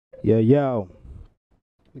Yeah, yo.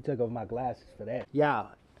 Let me take off my glasses for that. Yeah.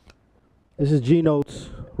 This is G Notes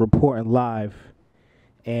reporting live.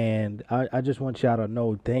 And I just want y'all to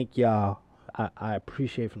know, thank y'all. I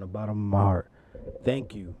appreciate from the bottom of my heart.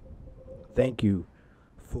 Thank you. Thank you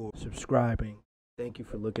for subscribing. Thank you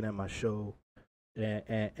for looking at my show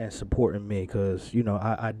and supporting me. Because,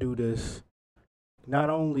 I do this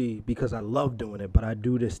not only because I love doing it, but I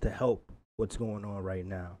do this to help what's going on right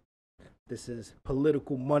now. This is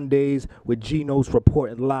Political Mondays with Geno's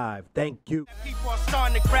reporting live. Thank you. People are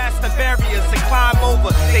starting to grasp the barriers and climb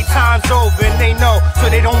over. They time's over and they know, so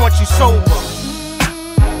they don't want you sober.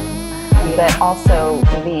 But also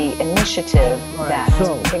the initiative that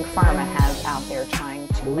Big Pharma has out there trying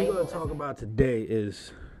to. What we're going to talk about today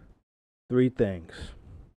is three things: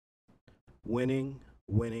 winning,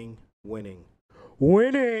 winning, winning,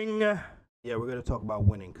 winning. Yeah, we're going to talk about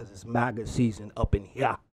winning because it's MAGA season up in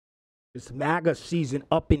here. It's MAGA season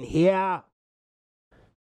up in here.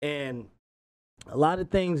 And a lot of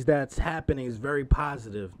things that's happening is very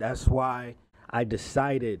positive. That's why I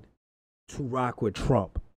decided to rock with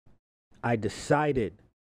Trump. I decided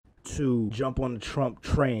to jump on the Trump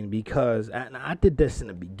train because I did this in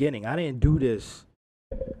the beginning. I didn't do this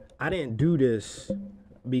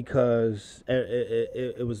because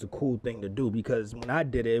it was the cool thing to do. Because when I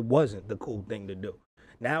did it, it wasn't the cool thing to do.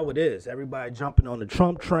 Now it is. Everybody jumping on the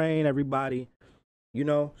Trump train. Everybody,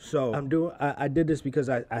 So I did this because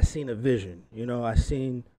I seen a vision. I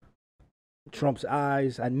seen Trump's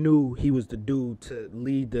eyes. I knew he was the dude to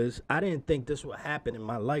lead this. I didn't think this would happen in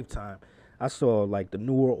my lifetime. I saw like the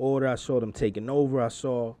New World Order. I saw them taking over. I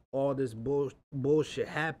saw all this bullshit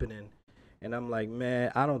happening. And I'm like,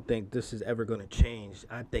 man, I don't think this is ever going to change.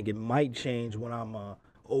 I think it might change when I'm an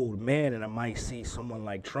old man and I might see someone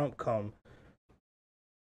like Trump come.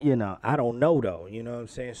 I don't know, though. You know what I'm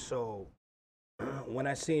saying? So when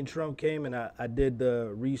I seen Trump came and I did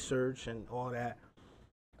the research and all that,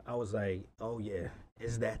 I was like, oh, yeah,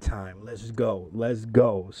 it's that time. Let's go. Let's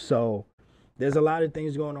go. So there's a lot of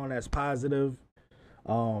things going on that's positive.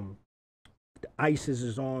 ISIS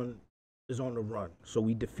is on the run. So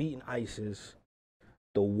we defeating ISIS.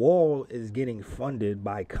 The wall is getting funded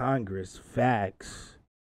by Congress. Facts.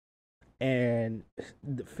 And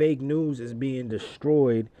the fake news is being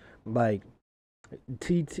destroyed. Like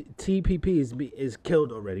TPP is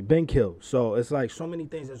killed already, been killed. So it's like so many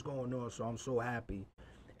things that's going on. So I'm so happy,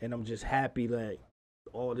 and I'm just happy that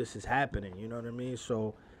all this is happening. You know what I mean?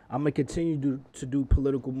 So I'm gonna continue to do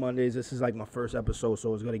Political Mondays. This is like my first episode,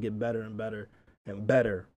 so it's gonna get better and better and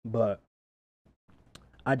better. But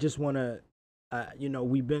I just wanna,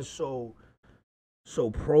 we've been so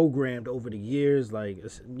programmed over the years, like,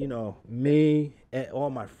 me and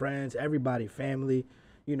all my friends, everybody, family,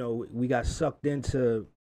 we got sucked into,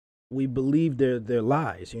 we believe their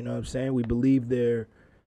lies, you know what I'm saying? We believe their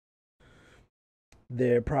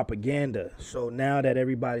propaganda. So now that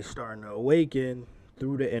everybody's starting to awaken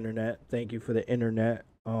through the internet, thank you for the internet.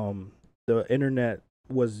 The internet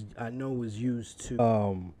was used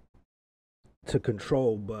to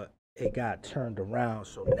control, but it got turned around,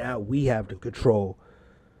 so now we have the control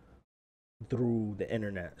through the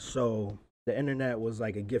internet. So the internet was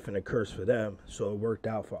like a gift and a curse for them, so it worked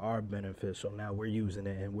out for our benefit. So now we're using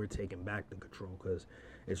it and we're taking back the control because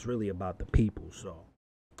it's really about the people. So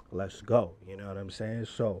let's go, you know what I'm saying?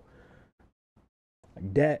 So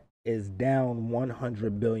debt is down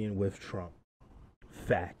 100 billion with Trump.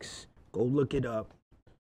 Facts. Go look it up.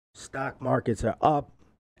 Stock markets are up.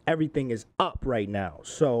 Everything is up right now.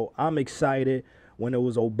 So I'm excited. When it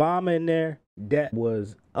was Obama in there, debt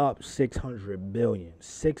was up 600 billion.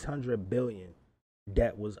 600 billion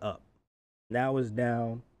debt was up. Now it's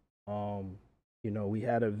down. We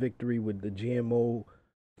had a victory with the GMO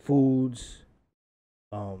foods.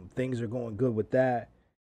 Things are going good with that.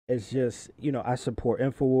 It's just, I support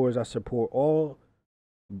InfoWars. I support all,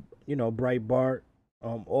 Breitbart,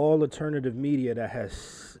 all alternative media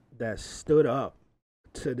that stood up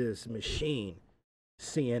to this machine.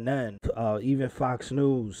 CNN, even Fox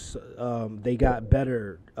News, they got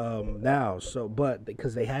better now. So, but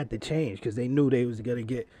because they had to change, because they knew they was gonna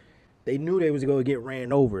get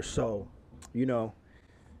ran over. So,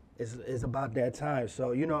 it's about that time.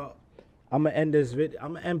 So, I'm gonna end this video.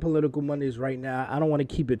 I'm gonna end Political Mondays right now. I don't want to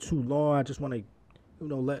keep it too long. I just want to,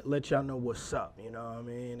 let y'all know what's up. You know what I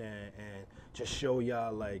mean, and just show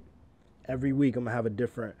y'all, like, every week I'm gonna have a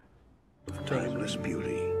different. Timeless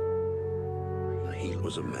beauty. He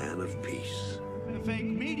was a man of peace. The fake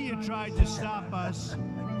media tried to stop us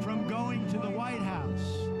from going to the White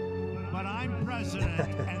House, but I'm president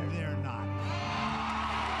and they're not.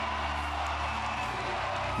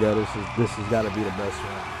 Yeah, this has got to be the best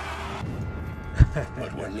one.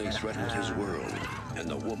 But when they threatened his world and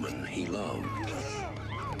the woman he loved,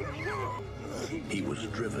 he was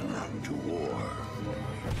driven to war.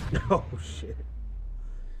 Oh, shit.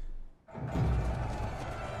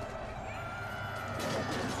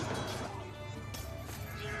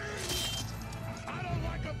 I don't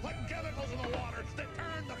like them putting chemicals in the water that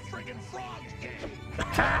turn the friggin' frogs gay.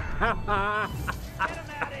 Get him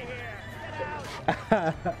out of here. Get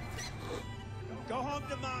out. Go home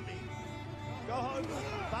to mommy. Go home.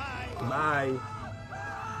 Bye. Bye.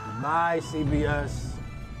 Bye, CBS.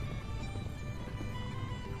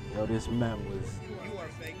 Yo, this man was... You are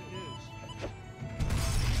fake news.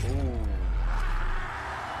 Ooh.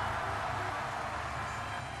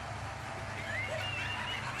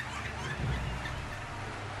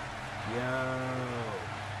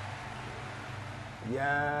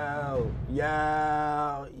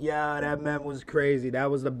 Yo, that man was crazy. That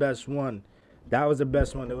was the best one. That was the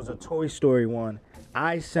best one. There was a Toy Story one.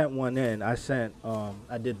 I sent one in. I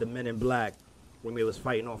did the Men in Black when we was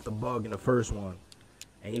fighting off the bug in the first one.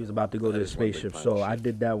 And he was about to go to the spaceship. So I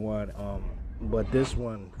did that one. But this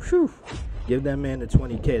one, whew, give that man the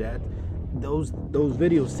 20K. Those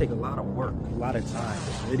videos take a lot of work, a lot of time.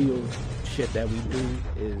 This video shit that we do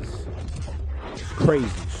is crazy.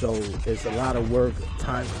 So it's a lot of work,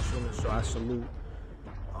 time consuming. So I salute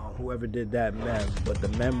whoever did that mem. But the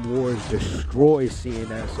Mem Wars destroyed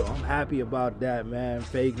CNN. So I'm happy about that, man.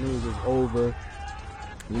 Fake news is over.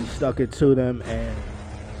 We stuck it to them, and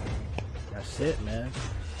that's it, man.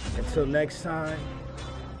 Until next time,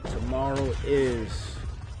 tomorrow is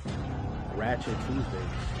Ratchet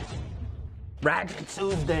Tuesdays. Ratchet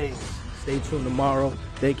Tuesdays. Stay tuned tomorrow.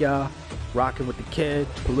 Thank y'all. Rocking with the Kid.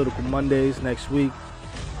 Political Mondays next week.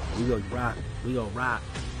 We gonna rock. We gonna rock.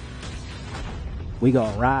 We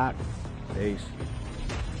gonna rock. Peace.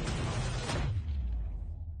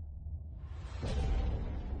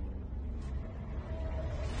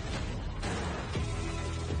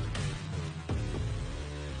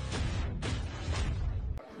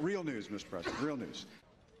 Real news, Mr. President, real news.